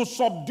 to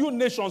subdue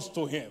nations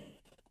to him.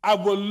 I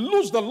will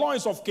loose the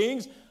loins of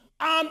kings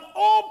and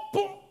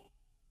open.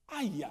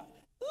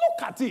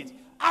 Look at it.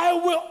 I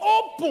will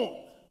open.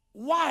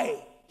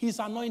 Why? He's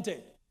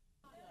anointed.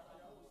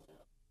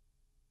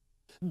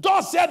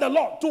 Thus said the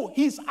Lord to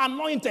his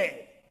anointed.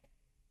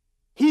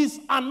 He's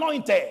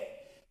anointed.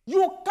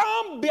 You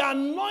can't be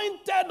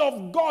anointed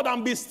of God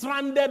and be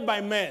stranded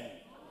by men.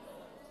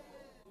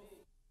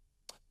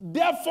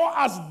 Therefore,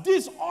 as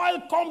this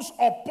oil comes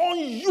upon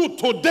you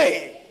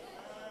today,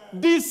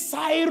 the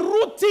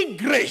Cyrutic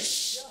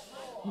grace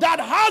that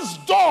has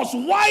doors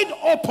wide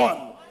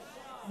open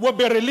will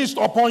be released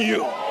upon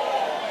you.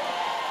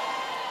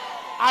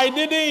 I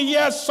didn't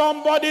hear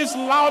somebody's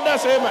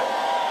loudest amen.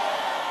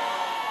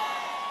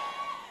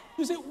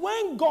 You see,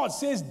 when God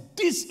says,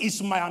 this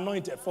is my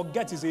anointed,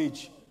 forget his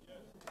age.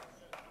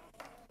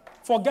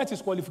 Forget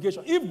his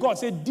qualification. If God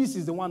said, this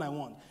is the one I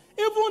want,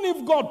 even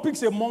if God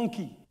picks a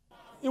monkey,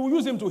 he will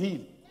use him to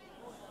heal.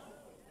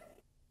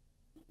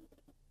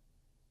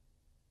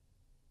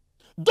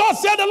 Thus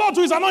said the Lord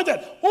to his anointed,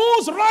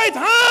 whose right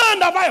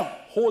hand have I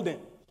holding?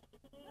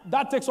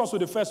 That takes us to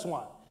the first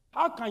one.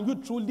 How can you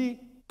truly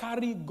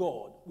carry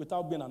God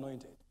without being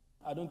anointed?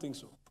 I don't think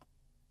so.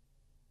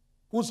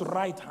 Whose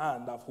right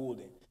hand I've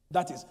holding?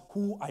 That is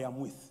who I am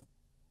with.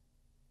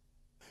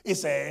 He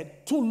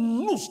said, to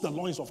loose the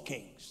loins of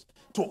kings,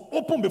 to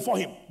open before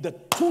him the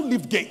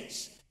two-leaf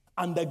gates,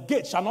 and the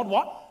gate shall not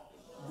what?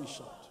 Be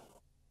shut.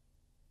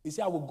 He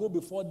said, I will go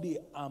before thee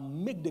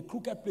and make the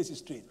crooked places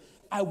straight.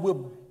 I will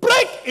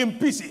break in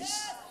pieces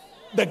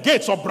the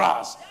gates of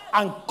brass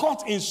and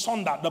cut in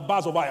sunder the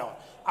bars of iron.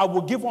 I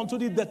will give unto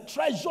thee the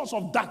treasures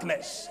of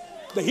darkness,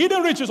 the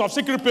hidden riches of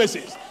secret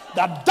places,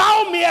 that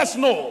thou mayest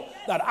know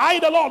that I,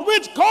 the Lord,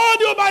 which called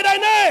you by thy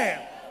name,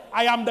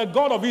 I am the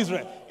God of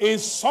Israel. In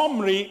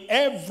summary,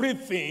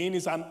 everything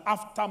is an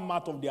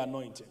aftermath of the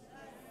anointing.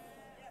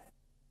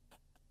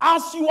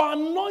 As you are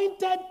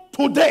anointed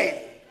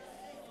today,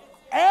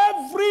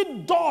 every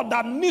door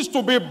that needs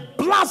to be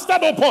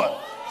blasted open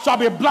shall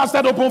be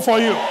blasted open for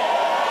you.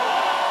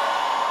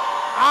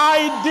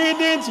 I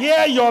didn't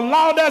hear your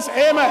loudest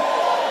amen.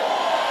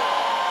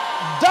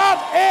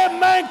 That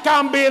amen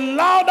can be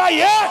louder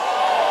yet.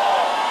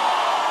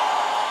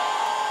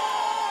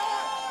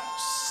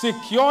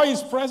 Secure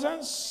his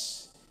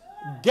presence,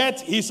 get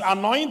his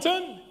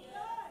anointing,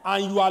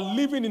 and you are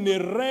living in a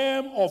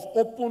realm of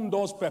open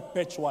doors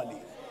perpetually.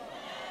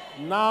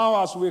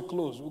 Now as we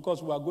close,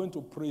 because we are going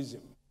to praise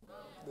him.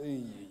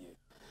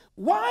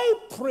 Why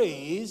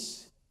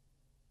praise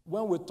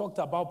when we talked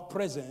about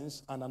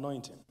presence and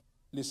anointing?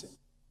 Listen,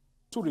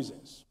 two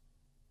reasons.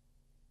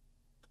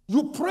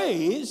 You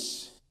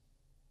praise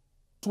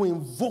to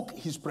invoke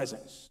his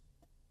presence.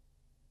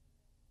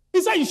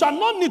 He said, you shall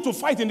not need to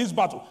fight in this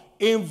battle.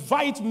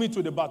 Invite me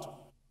to the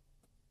battle.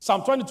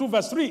 Psalm 22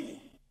 verse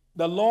 3.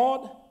 The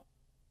Lord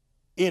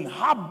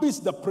inhabits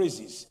the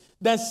praises.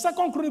 Then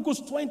 2 Chronicles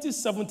 20,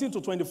 17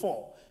 to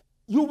 24.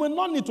 You will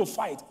not need to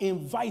fight.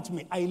 Invite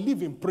me. I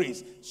live in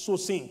praise. So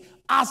sing.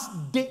 As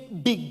they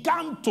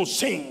began to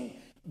sing,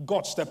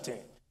 God stepped in.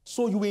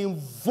 So you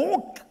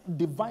invoke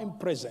divine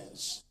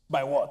presence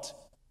by what?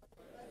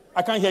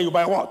 I can't hear you.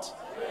 By what?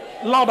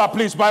 Louder,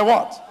 please. By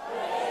what?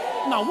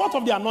 Now, what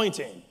of the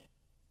anointing?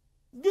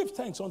 Give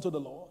thanks unto the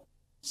Lord.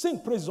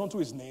 Sing praises unto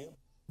his name.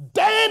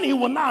 Then he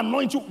will now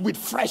anoint you with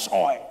fresh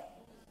oil.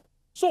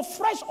 So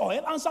fresh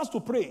oil answers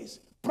to praise.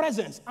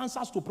 Presence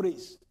answers to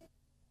praise.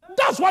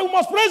 That's why we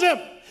must praise him.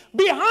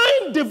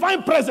 Behind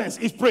divine presence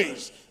is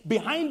praise.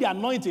 Behind the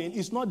anointing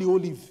is not the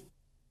olive.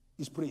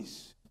 It's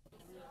praise.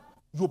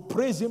 You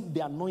praise him,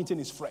 the anointing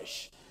is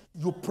fresh.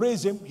 You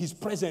praise him, his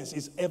presence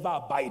is ever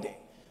abiding.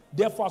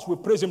 Therefore, as we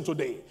praise him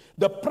today,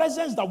 the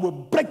presence that will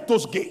break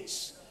those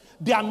gates,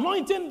 The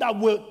anointing that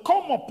will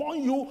come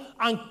upon you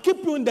and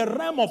keep you in the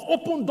realm of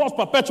open doors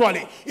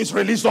perpetually is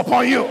released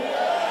upon you.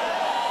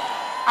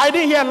 I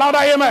didn't hear louder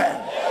amen.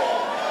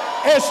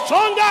 A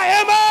stronger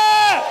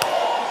amen.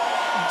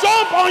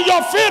 Jump on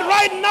your feet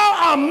right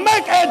now and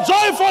make a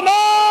joyful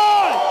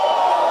noise.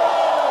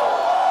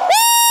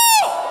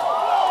 Woo!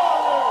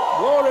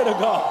 Glory to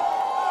God.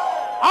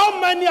 How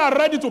many are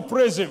ready to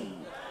praise him?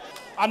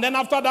 And then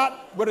after that,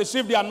 we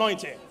receive the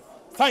anointing.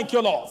 Thank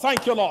you, Lord.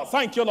 Thank you, Lord.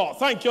 Thank you, Lord.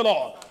 Thank you,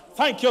 Lord.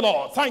 Thank you,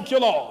 Lord. Thank you,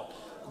 Lord.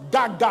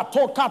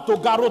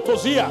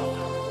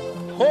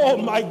 Oh,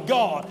 my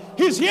God.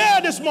 He's here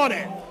this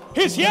morning.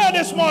 He's here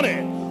this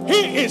morning.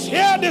 He is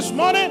here this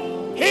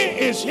morning. He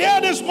is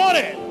here this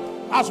morning.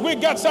 As we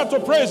get set to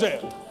praise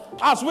him.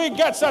 As we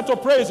get set to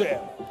praise him.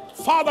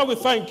 Father, we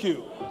thank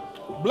you.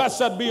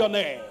 Blessed be your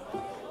name.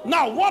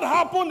 Now, what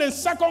happened in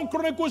 2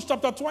 Chronicles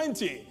chapter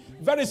 20?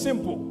 Very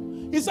simple.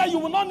 He said, you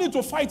will not need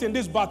to fight in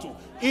this battle.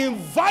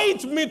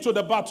 Invite me to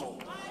the battle.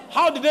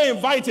 How did they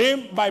invite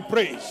him? By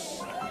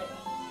praise.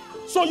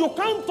 So you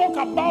can't talk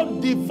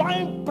about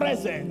divine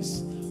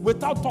presence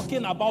without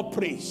talking about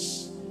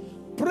praise.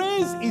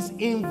 Praise is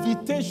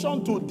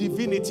invitation to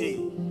divinity.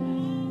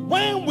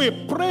 When we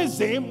praise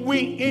him,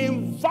 we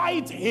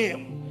invite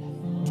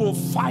him to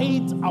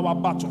fight our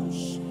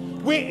battles.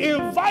 We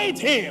invite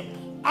him.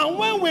 And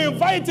when we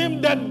invite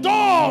him, the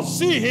doors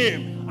see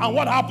him. And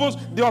what happens?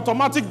 The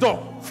automatic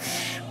door.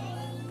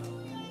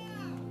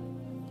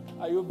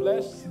 Are you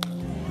blessed?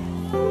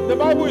 The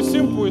Bible is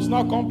simple. It's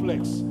not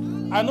complex.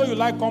 I know you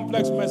like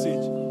complex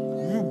message.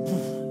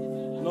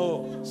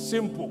 No,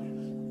 simple.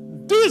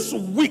 This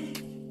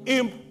week,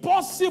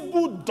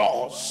 impossible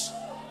doors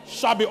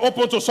shall be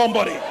open to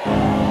somebody.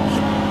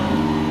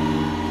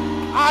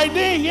 I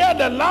didn't hear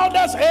the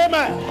loudest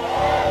amen.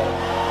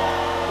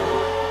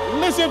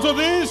 Listen to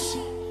this.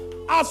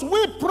 As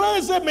we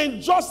praise him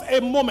in just a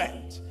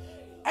moment,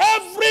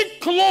 every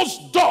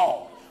closed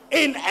door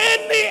in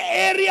any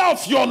area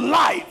of your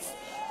life,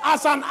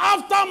 as an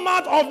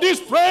aftermath of this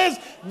praise,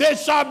 they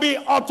shall be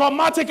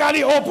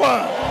automatically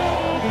open.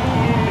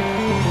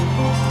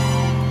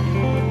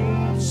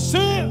 See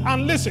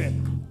and listen.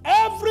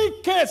 Every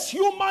case,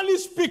 humanly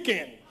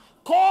speaking,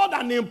 called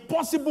an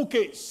impossible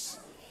case.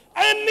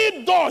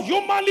 Any door,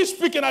 humanly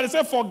speaking, and they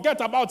say, forget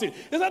about it.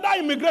 They said that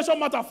immigration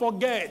matter,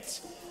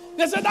 forget.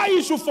 They said that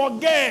issue,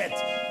 forget.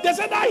 They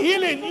said that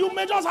healing, you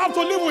may just have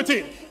to live with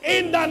it.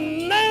 In the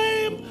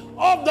name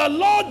of the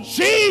Lord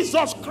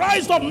Jesus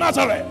Christ of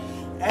Nazareth,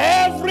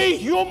 every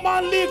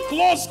humanly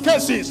closed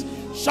cases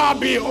shall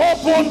be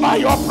opened by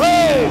your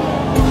praise.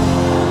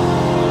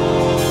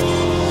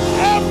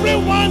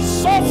 Everyone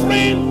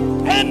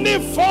suffering any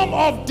form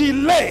of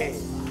delay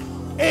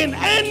in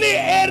any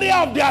area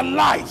of their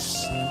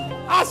lives,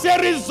 as a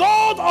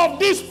result of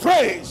this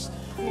praise,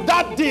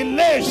 that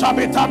delay shall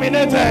be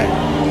terminated.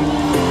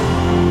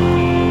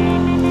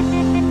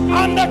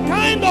 And the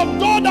kind of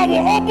door that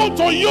will open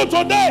to you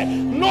today,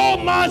 no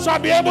man shall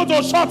be able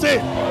to shut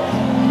it.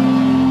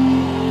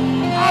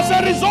 As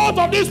a result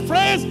of this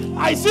praise,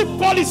 I see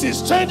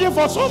policies changing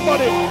for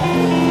somebody.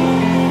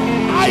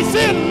 I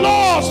see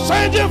laws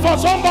changing for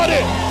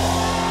somebody.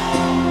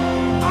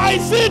 I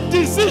see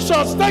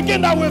decisions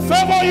taken that will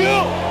favor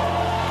you.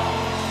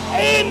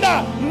 In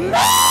the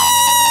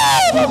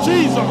name of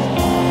Jesus.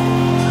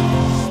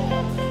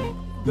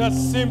 The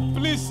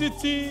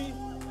simplicity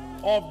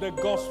of the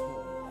gospel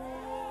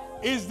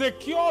is the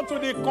cure to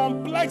the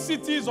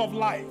complexities of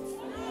life.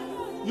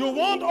 You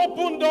want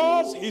open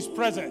doors? His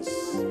presence.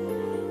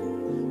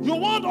 You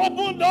want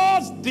open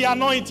doors? The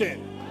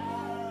anointing.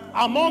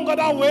 Among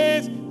other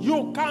ways,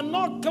 you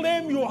cannot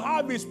claim you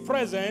have his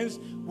presence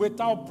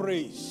without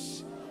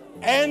praise.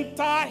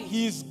 Enter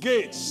his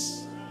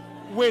gates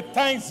with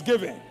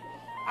thanksgiving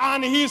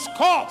and his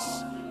courts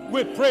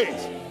with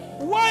praise.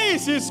 Where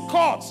is his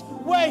courts?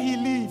 Where he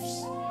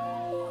lives.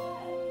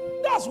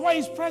 That's where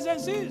his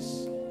presence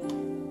is.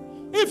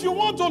 If you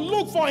want to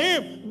look for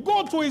him,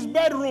 go to his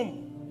bedroom.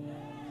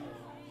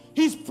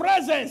 His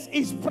presence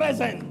is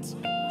present.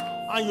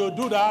 And you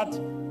do that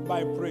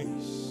by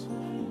praise.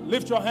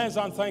 Lift your hands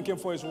and thank him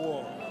for his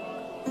word.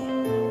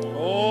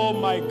 Oh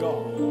my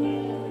God.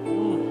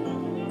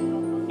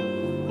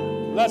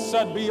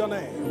 Blessed be your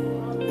name.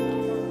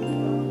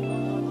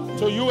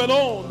 To you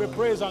alone be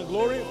praise and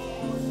glory.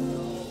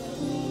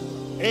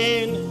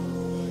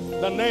 In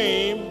the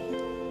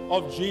name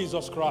of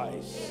Jesus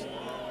Christ.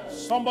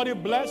 Somebody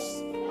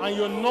blessed and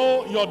you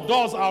know your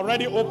doors are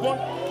already open.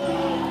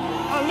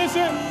 And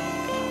listen,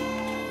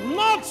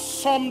 not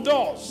some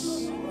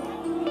doors.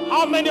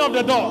 How many of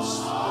the doors?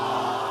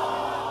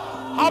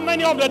 How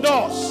many of the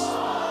doors?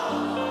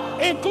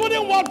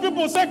 Including what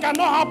people say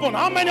cannot happen.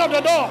 How many of the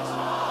doors?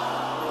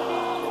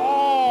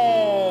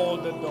 All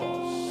the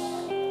doors.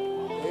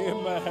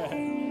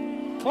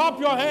 Amen. Clap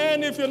your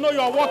hand if you know you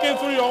are walking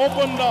through your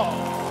open door.